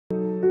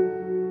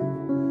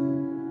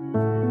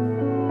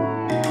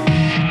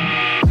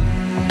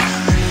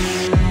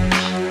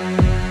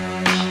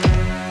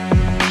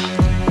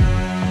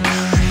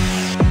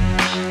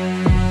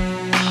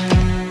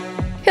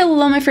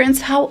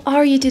friends, how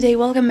are you today?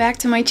 Welcome back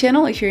to my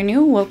channel. If you're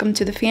new, welcome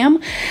to the fam.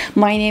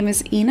 My name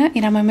is Ina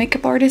and I'm a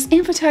makeup artist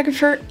and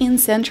photographer in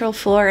Central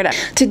Florida.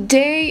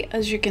 Today,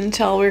 as you can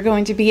tell, we're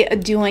going to be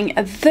doing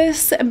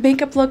this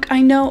makeup look.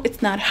 I know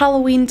it's not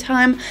Halloween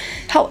time,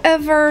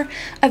 however,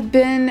 I've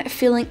been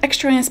feeling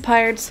extra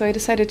inspired, so I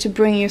decided to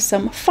bring you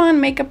some fun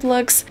makeup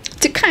looks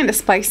to kind of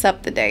spice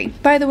up the day.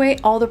 By the way,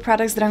 all the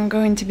products that I'm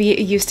going to be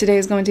used today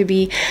is going to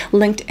be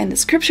linked in the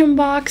description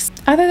box.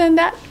 Other than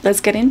that,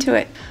 let's get into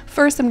it.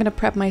 First, I'm going to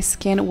prep my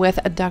skin with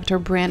a Dr.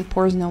 Brandt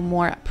Pores No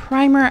More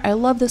primer. I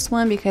love this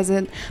one because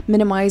it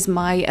minimizes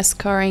my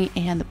scarring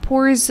and the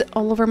pores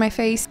all over my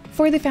face.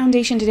 For the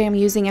foundation today, I'm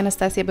using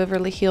Anastasia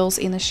Beverly Hills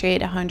in the shade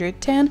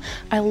 110.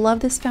 I love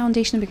this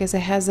foundation because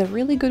it has a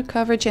really good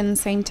coverage and at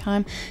the same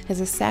time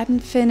has a satin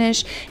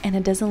finish and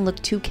it doesn't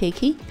look too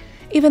cakey.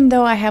 Even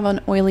though I have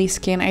an oily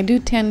skin, I do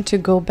tend to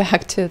go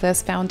back to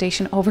this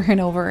foundation over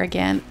and over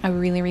again. I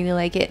really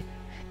like it.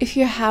 If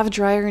you have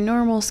dry or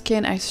normal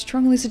skin, I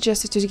strongly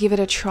suggest you to give it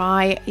a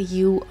try.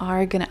 You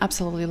are gonna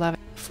absolutely love it.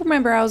 For my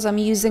brows, I'm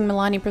using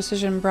Milani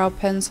Precision Brow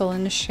Pencil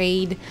in the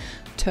shade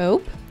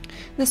Taupe.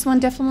 This one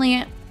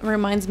definitely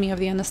reminds me of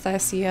the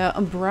Anastasia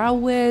Brow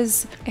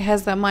Wiz. It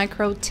has the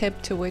micro tip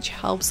to which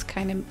helps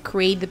kind of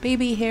create the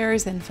baby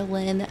hairs and fill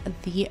in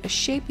the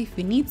shape if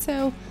you need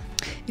so.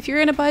 If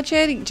you're in a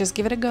budget, just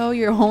give it a go,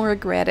 you won't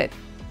regret it.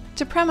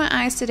 To prime my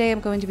eyes today,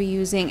 I'm going to be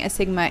using a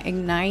Sigma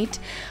Ignite.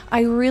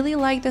 I really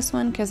like this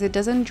one because it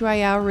doesn't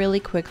dry out really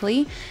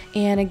quickly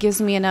and it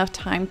gives me enough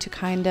time to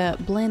kind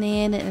of blend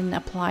in and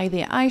apply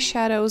the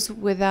eyeshadows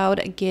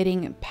without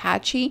getting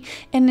patchy,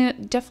 and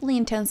it definitely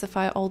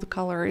intensify all the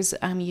colors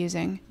I'm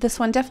using. This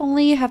one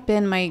definitely have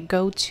been my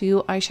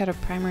go-to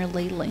eyeshadow primer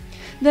lately.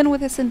 Then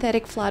with a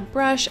synthetic flat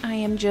brush, I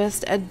am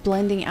just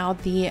blending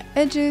out the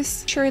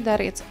edges, sure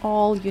that it's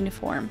all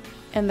uniform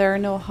and there are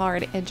no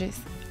hard edges.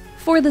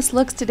 For this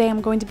looks today, I'm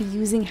going to be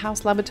using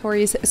HAUS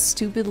Laboratories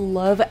Stupid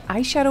Love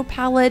eyeshadow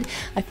palette.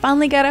 I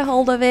finally got a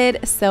hold of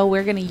it, so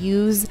we're gonna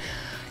use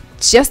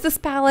just this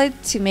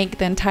palette to make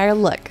the entire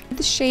look.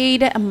 The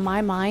shade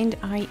My Mind,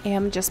 I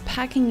am just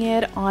packing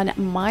it on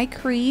my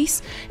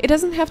crease. It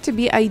doesn't have to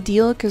be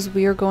ideal because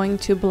we are going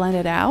to blend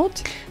it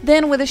out.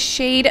 Then with the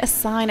shade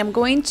Sign, I'm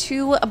going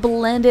to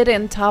blend it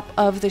on top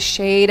of the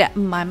shade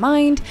My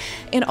Mind,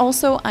 and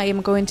also I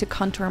am going to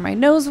contour my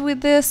nose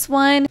with this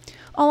one.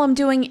 All I'm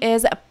doing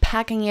is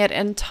packing it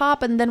on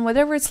top, and then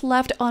whatever is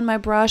left on my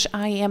brush,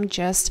 I am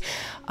just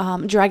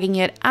dragging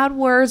it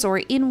outwards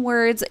or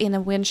inwards in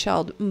a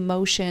windshield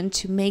motion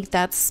to make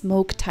that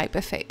smoke type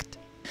effect.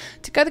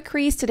 To cut the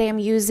crease today, I'm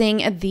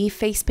using the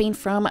face paint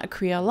from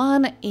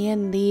Kryolan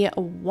in the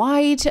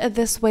white.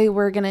 This way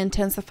we're going to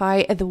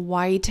intensify the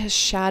white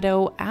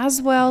shadow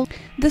as well.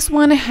 This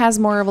one has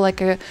more of like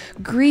a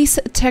grease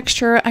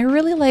texture. I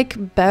really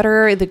like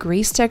better the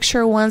grease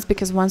texture ones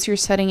because once you're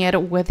setting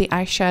it with the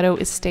eyeshadow,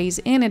 it stays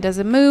in, it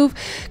doesn't move,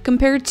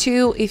 compared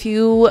to if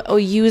you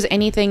use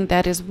anything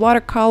that is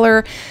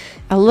watercolor.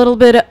 A little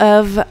bit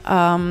of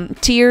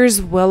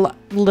tears will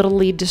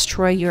literally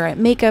destroy your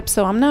makeup,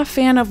 so I'm not a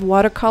fan of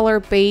watercolor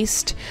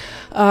based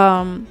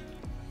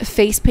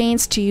face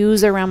paints to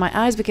use around my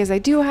eyes because I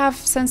do have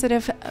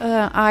sensitive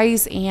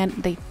eyes and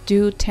they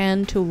do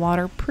tend to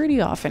water pretty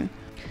often.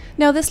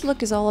 Now this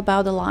look is all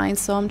about the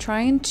lines, so I'm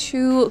trying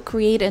to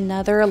create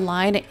another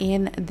line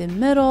in the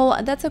middle.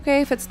 That's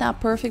okay if it's not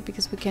perfect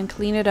because we can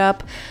clean it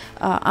up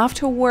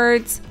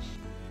afterwards.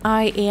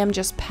 I am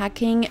just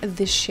packing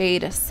the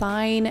shade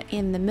Sign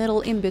in the middle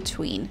in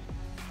between.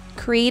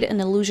 Create an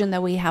illusion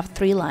that we have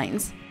 3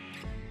 lines.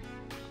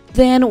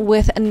 Then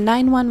with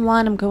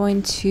 911, I'm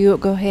going to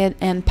go ahead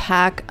and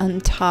pack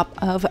on top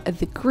of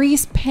the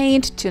grease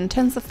paint to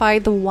intensify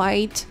the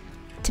white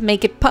to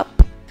make it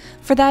pop.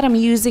 For that, I'm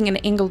using an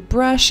angled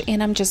brush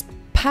and I'm just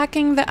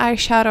packing the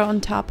eyeshadow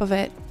on top of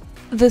it.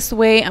 This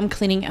way, I'm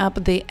cleaning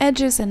up the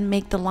edges and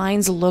make the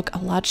lines look a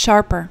lot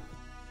sharper.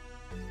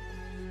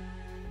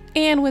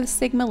 And with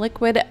Sigma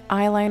Liquid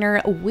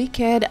Eyeliner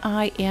Wicked,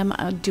 I am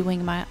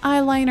doing my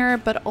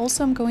eyeliner, but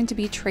also I'm going to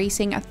be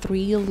tracing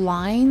 3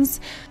 lines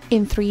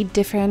in 3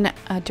 different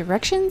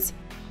directions.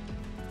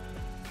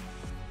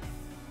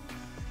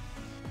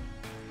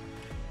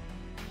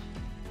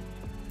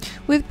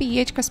 With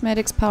ABH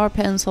Cosmetics Power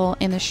Pencil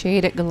in the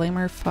shade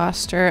Glimmer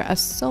Foster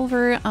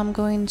Silver, I'm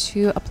going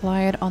to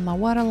apply it on my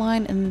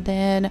waterline and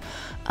then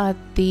at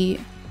the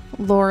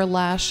lower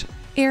lash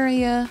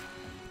area,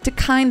 to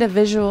kind of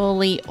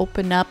visually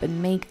open up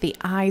and make the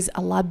eyes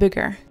a lot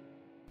bigger.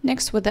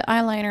 Next, with the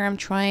eyeliner, I'm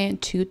trying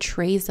to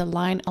trace the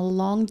line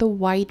along the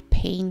white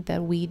paint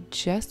that we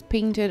just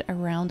painted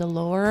around the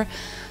lower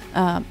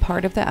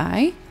part of the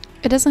eye.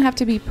 It doesn't have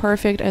to be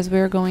perfect as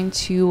we're going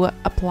to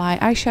apply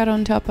eyeshadow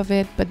on top of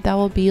it, but that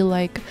will be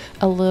like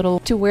a little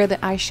to where the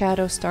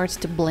eyeshadow starts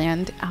to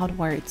blend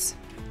outwards.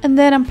 And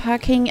then I'm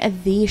packing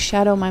the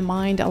Shadow My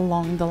Mind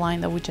along the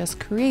line that we just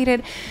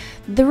created.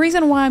 The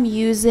reason why I'm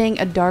using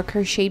a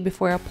darker shade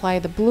before I apply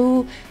the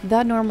blue,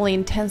 that normally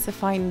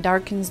intensifies and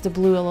darkens the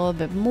blue a little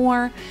bit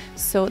more.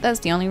 So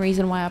that's the only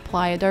reason why I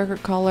apply a darker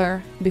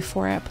color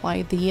before I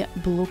apply the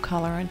blue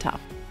color on top.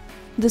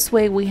 This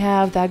way we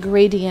have that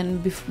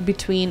gradient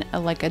between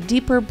like a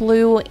deeper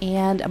blue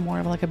and a more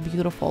of like a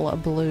beautiful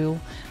blue,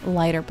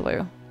 lighter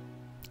blue.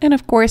 And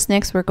of course,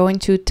 next we're going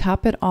to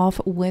top it off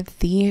with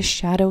the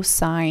shadow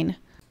sign.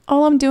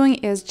 All I'm doing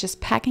is just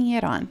packing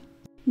it on.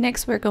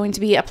 Next, we're going to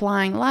be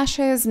applying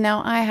lashes.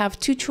 Now I have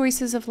two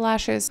choices of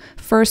lashes.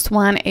 First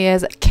one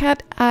is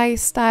cat eye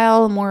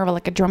style, more of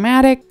like a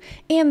dramatic.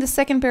 And the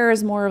second pair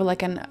is more of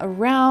like a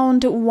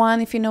round one,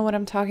 if you know what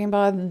I'm talking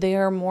about.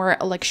 They're more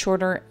like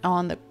shorter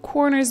on the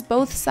corners,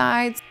 both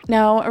sides.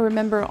 Now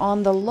remember,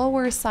 on the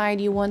lower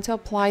side, you want to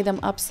apply them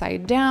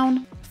upside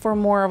down for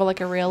more of like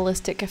a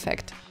realistic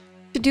effect.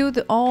 To do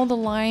all the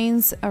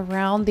lines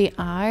around the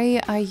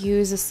eye, I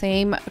use the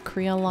same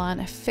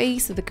Kryolan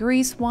face, the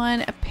grease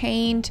one,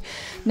 paint.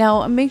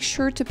 Now make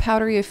sure to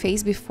powder your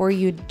face before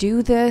you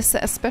do this,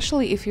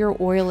 especially if you're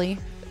oily,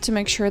 to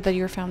make sure that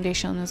your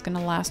foundation is going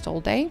to last all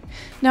day.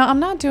 Now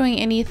I'm not doing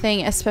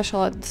anything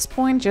special at this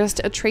point,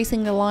 just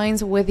tracing the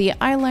lines with the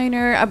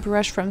eyeliner, a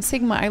brush from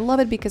Sigma. I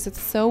love it because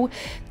it's so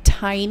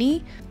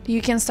tiny.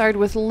 You can start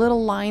with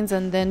little lines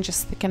and then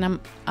just thicken them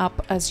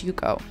up as you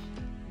go.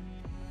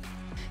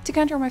 To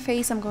contour my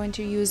face, I'm going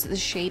to use the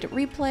shade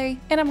Replay,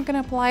 and I'm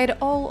going to apply it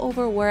all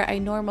over where I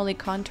normally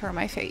contour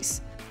my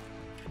face.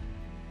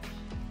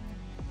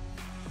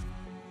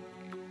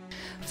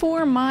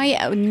 For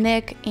my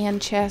neck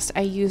and chest,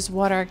 I used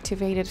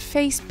water-activated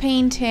face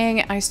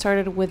painting. I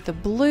started with the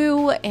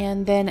blue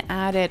and then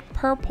added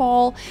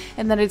purple,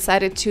 and then I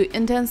decided to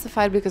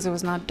intensify it because it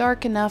was not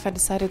dark enough. I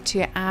decided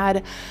to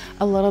add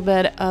a little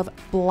bit of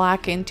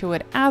black into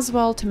it as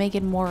well to make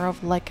it more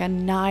of like a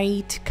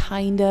night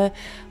kind of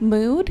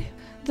mood.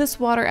 This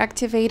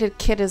water-activated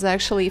kit is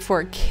actually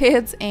for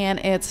kids, and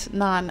it's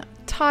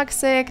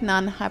non-toxic,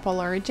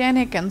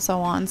 non-hypoallergenic, and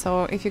so on.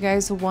 So if you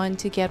guys want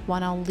to get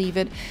one, I'll leave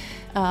it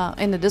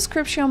in the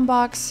description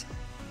box.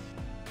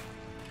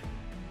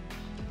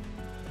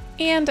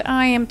 And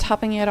I am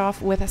topping it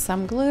off with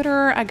some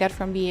glitter I got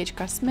from ABH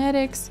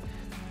Cosmetics.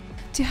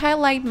 To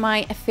highlight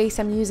my face,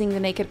 I'm using the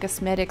Naked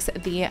Cosmetics,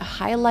 the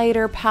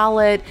highlighter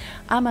palette.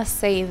 I must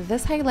say,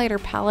 this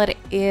highlighter palette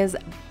is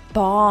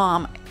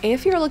bomb.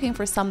 If you're looking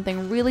for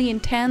something really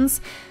intense,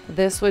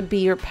 this would be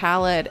your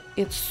palette.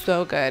 It's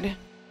so good.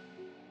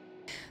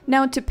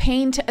 Now to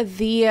paint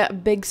the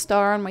big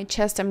star on my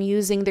chest, I'm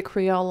using the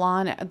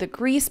Kryolan, the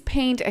grease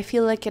paint. I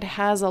feel like it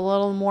has a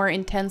little more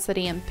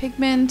intensity and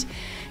pigment,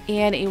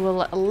 and it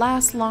will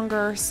last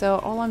longer. So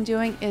all I'm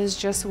doing is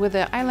just with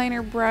the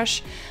eyeliner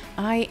brush,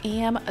 I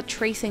am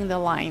tracing the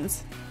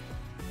lines.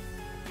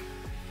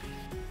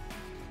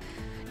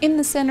 In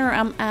the center,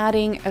 I'm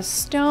adding a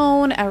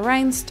stone, a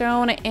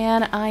rhinestone,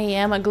 and I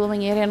am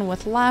gluing it in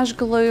with lash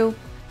glue.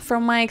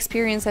 From my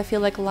experience, I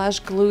feel like lash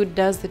glue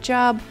does the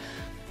job.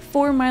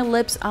 For my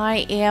lips,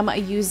 I am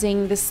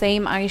using the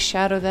same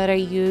eyeshadow that I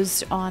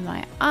used on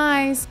my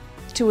eyes,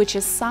 to which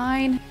is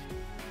Sign.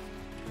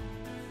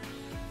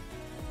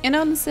 And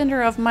on the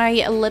center of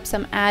my lips,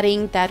 I'm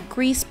adding that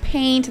grease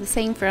paint, the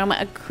same from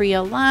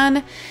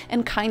Kryolan,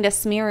 and kind of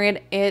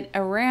smeared it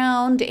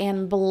around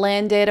and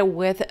blend it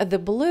with the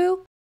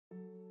blue.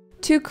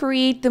 To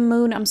create the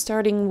moon, I'm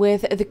starting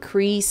with the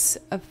crease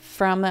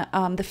from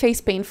the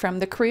face paint from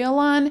the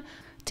Kryolan,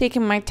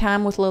 taking my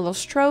time with little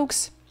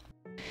strokes,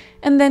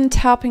 and then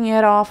topping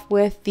it off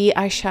with the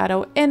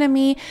eyeshadow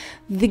Enemy.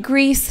 The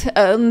grease,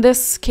 in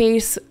this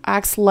case,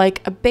 acts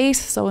like a base,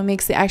 so it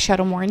makes the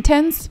eyeshadow more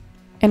intense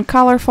and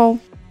colorful.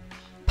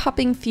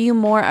 Popping a few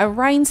more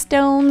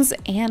rhinestones,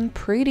 and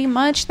pretty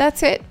much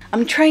that's it.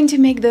 I'm trying to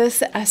make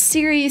this a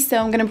series, so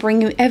I'm gonna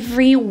bring you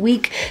every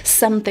week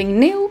something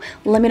new.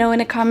 Let me know in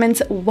the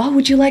comments, what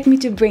would you like me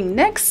to bring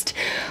next?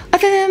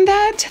 Other than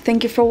that,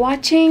 thank you for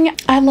watching.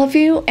 I love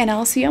you, and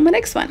I'll see you on my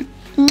next one.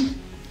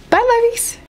 Bye, lovies.